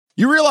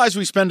You realize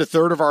we spend a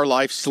third of our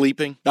life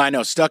sleeping? I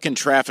know, stuck in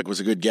traffic was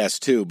a good guess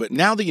too, but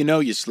now that you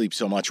know you sleep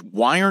so much,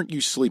 why aren't you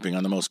sleeping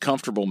on the most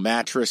comfortable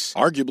mattress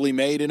arguably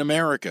made in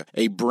America?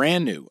 A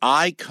brand new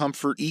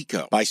iComfort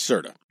Eco by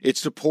Serta. It's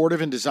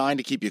supportive and designed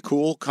to keep you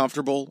cool,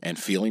 comfortable, and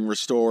feeling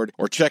restored.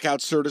 Or check out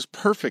Serta's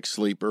Perfect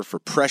Sleeper for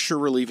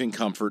pressure-relieving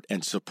comfort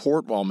and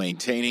support while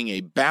maintaining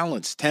a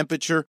balanced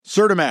temperature.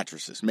 Serta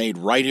mattresses, made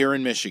right here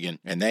in Michigan,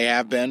 and they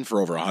have been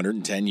for over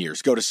 110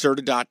 years. Go to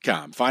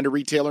Serta.com. Find a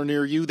retailer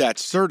near you.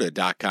 That's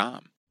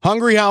Serta.com.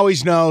 Hungry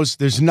Howie's knows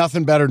there's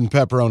nothing better than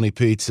pepperoni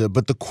pizza,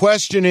 but the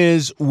question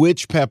is,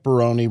 which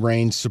pepperoni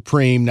reigns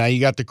supreme? Now,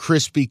 you got the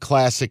crispy,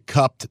 classic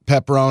cupped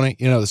pepperoni,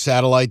 the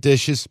satellite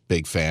dishes.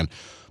 Big fan.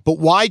 But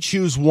why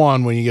choose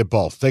one when you get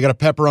both? They got a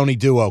pepperoni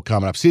duo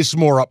coming up. See, this is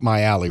more up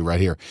my alley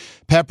right here.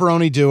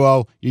 Pepperoni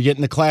duo, you're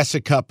getting the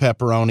classic cup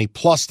pepperoni,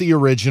 plus the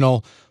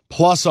original,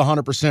 plus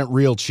 100%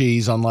 real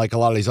cheese, unlike a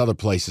lot of these other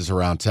places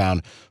around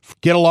town.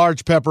 Get a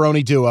large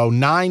pepperoni duo,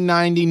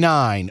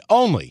 $9.99,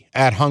 only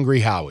at Hungry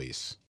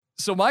Howie's.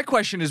 So my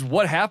question is,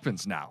 what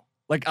happens now?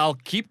 Like, I'll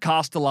keep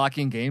Costa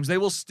locking games. They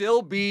will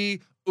still be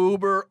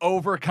uber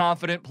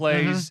overconfident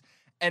plays.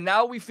 And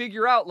now we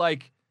figure out,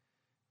 like,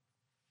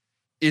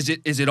 is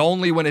it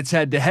only when it's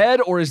head-to-head,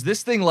 or is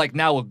this thing, like,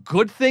 now a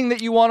good thing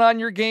that you want on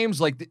your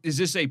games? Like, is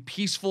this a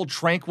peaceful,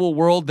 tranquil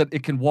world that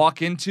it can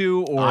walk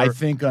into? Or I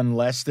think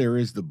unless there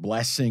is the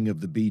blessing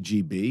of the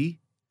BGB,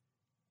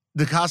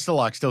 the Costa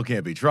lock still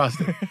can't be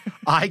trusted.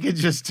 I could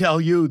just tell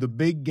you the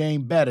big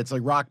game bet. It's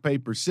like rock,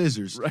 paper,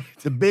 scissors. Right.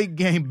 The big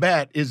game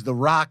bet is the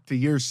rock to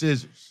your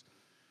scissors.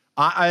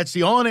 It's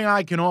the only thing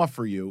I can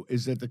offer you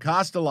is that the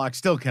Costa lock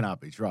still cannot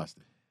be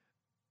trusted.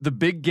 the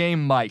big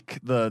game Mike,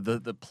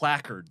 the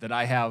placard that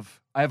I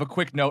have a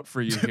quick note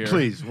for you here.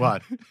 Please,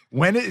 what?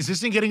 When is this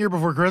thing getting here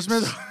before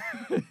Christmas?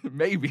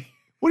 Maybe.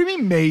 What do you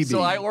mean maybe?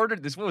 So I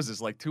ordered this, what was this,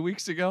 like 2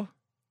 weeks ago?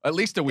 At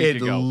least a week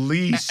ago. At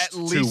least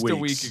 2 weeks. A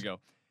week ago.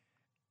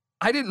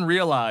 I didn't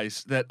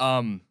realize that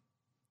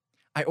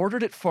I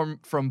ordered it from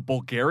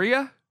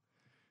Bulgaria.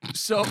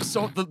 So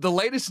the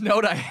latest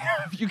note I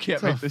have, you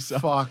can't make this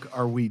up. What the fuck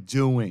are we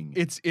doing?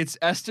 It's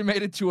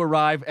estimated to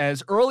arrive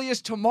as early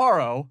as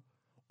tomorrow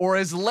or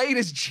as late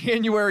as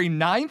January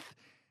 9th.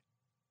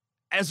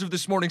 As of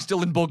this morning,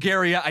 still in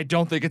Bulgaria. I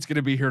don't think it's going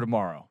to be here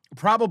tomorrow.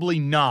 Probably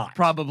not.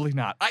 Probably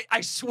not.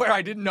 I swear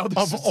I didn't know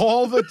this. Of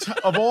all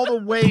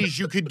the ways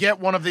you could get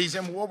one of these,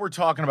 and what we're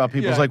talking about,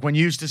 people, is like when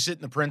you used to sit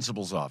in the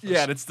principal's office.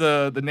 Yeah, and it's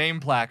the name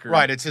placard.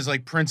 Right, it says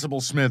like Principal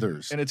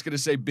Smithers. And it's going to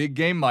say Big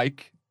Game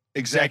Mike,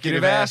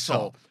 Executive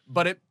Asshole.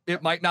 But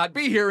it might not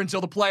be here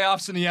until the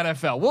playoffs in the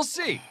NFL. We'll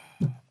see.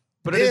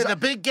 But it is the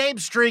big game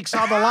streaks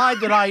on the line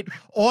tonight.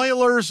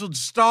 Oilers and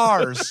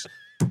Stars.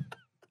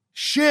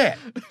 Shit.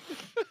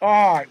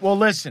 All right. Well,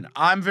 listen,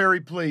 I'm very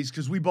pleased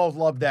because we both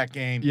loved that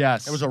game.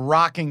 Yes. It was a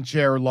rocking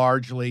chair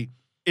largely.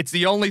 It's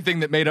the only thing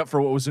that made up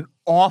for what was an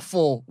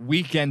awful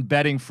weekend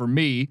betting for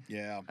me.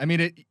 Yeah. I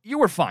mean, you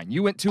were fine.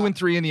 You went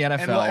 2-3 in the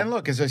NFL. And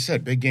look, as I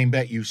said, big game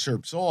bet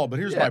usurps all. But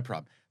here's my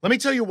problem. Let me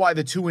tell you why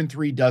the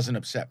 2-3 doesn't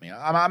upset me.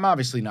 I'm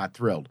obviously not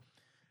thrilled.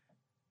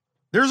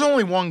 There's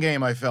only one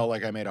game I felt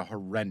like I made a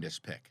horrendous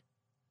pick.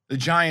 The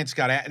Giants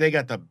got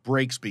the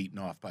brakes beaten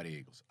off by the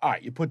Eagles. All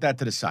right, you put that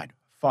to the side.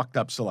 Fucked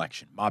up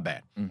selection. My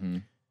bad. Mm-hmm.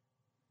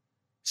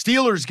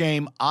 Steelers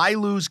game, I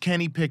lose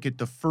Kenny Pickett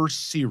the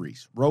first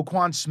series.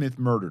 Roquan Smith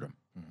murdered him.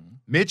 Mm-hmm.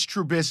 Mitch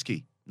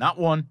Trubisky, not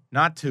one,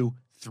 not two,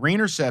 3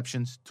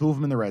 interceptions, 2 of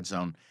them in the red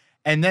zone.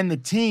 And then the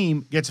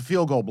team gets a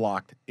field goal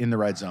blocked in the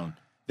red zone.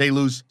 They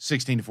lose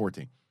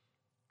 16-14.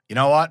 You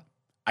know what?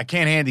 I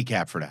can't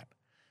handicap for that.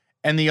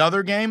 And the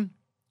other game,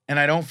 and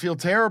I don't feel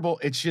terrible,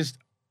 it's just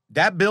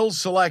that Bills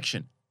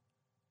selection.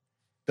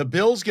 The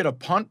Bills get a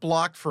punt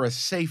blocked for a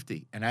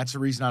safety, and that's the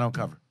reason I don't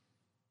cover.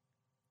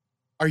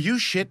 Are you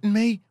shitting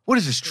me? What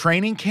is this,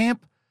 training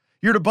camp?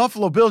 You're the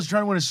Buffalo Bills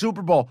trying to win a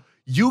Super Bowl.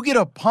 You get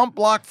a punt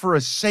block for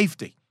a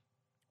safety.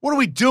 What are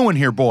we doing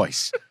here,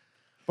 boys?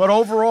 But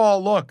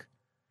overall, look,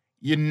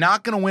 you're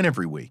not going to win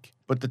every week.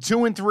 But the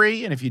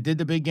 2-3, and if you did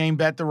the big game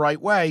bet the right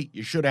way,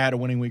 you should have had a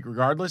winning week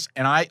regardless.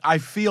 And I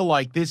feel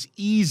like this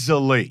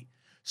easily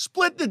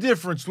split the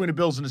difference between the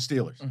Bills and the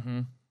Steelers. Mm-hmm.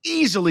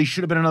 Easily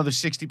should have been another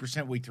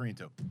 60% week 3 and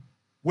 2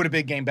 with a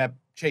big game bet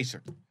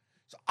chaser.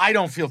 So I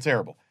don't feel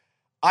terrible.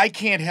 I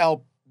can't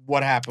help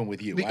what happened with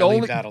you.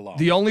 Leave that alone.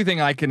 The only thing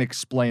I can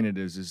explain it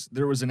is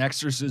there was an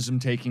exorcism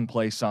taking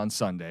place on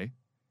Sunday.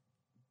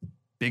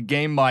 Big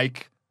game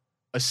Mike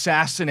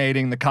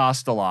assassinating the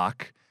Costa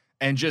lock,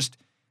 and just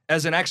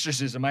as an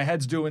exorcism, my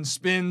head's doing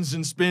spins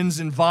and spins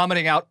and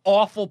vomiting out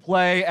awful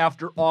play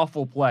after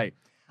awful play.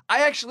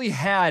 I actually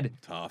had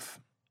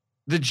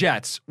the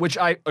Jets, which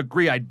I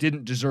agree I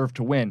didn't deserve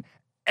to win.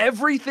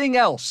 Everything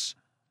else,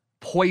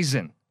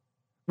 poison.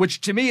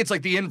 Which to me, it's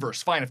like the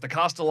inverse. Fine, if the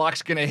Costa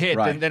lock's going to hit,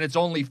 then it's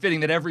only fitting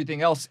that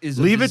everything else is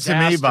a Leave disaster.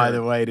 it to me, by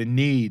the way, to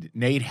need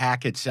Nate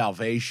Hackett's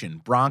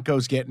salvation.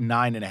 Broncos getting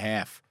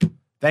 9.5.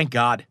 Thank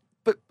God.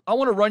 But I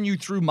want to run you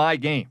through my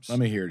games. Let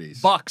me hear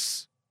these.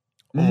 Bucks,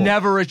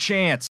 never a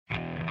chance.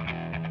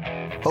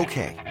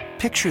 Okay,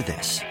 picture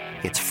this.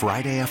 It's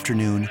Friday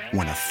afternoon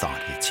when a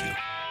thought hits you.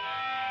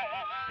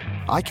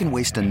 I can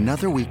waste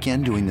another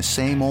weekend doing the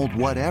same old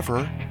whatever,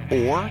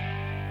 or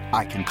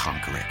I can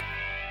conquer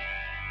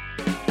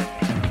it.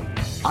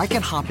 I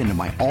can hop into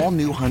my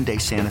all-new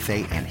Hyundai Santa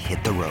Fe and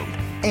hit the road.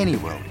 Any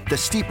road. The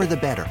steeper, the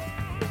better.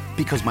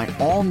 Because my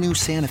all-new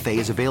Santa Fe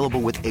is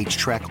available with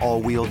H-Track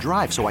all-wheel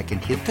drive, so I can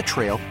hit the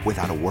trail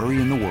without a worry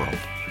in the world.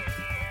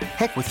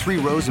 Heck, with 3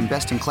 rows and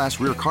best-in-class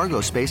rear cargo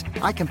space,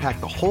 I can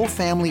pack the whole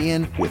family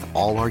in with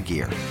all our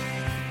gear.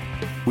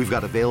 We've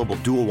got available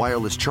dual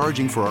wireless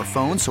charging for our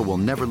phones, so we'll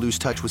never lose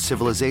touch with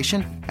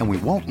civilization, and we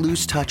won't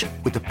lose touch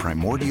with the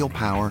primordial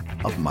power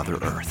of Mother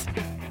Earth.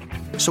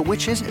 So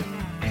which is it?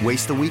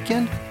 Waste the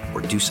weekend or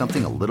do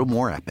something a little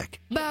more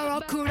epic?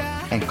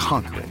 And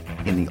conquer it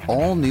in the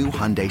all-new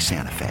Hyundai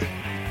Santa Fe.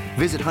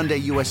 Visit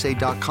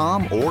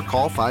HyundaiUSA.com or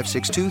call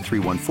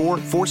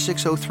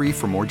 562-314-4603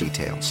 for more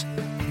details.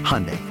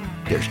 Hyundai,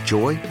 there's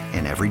joy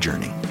in every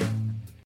journey.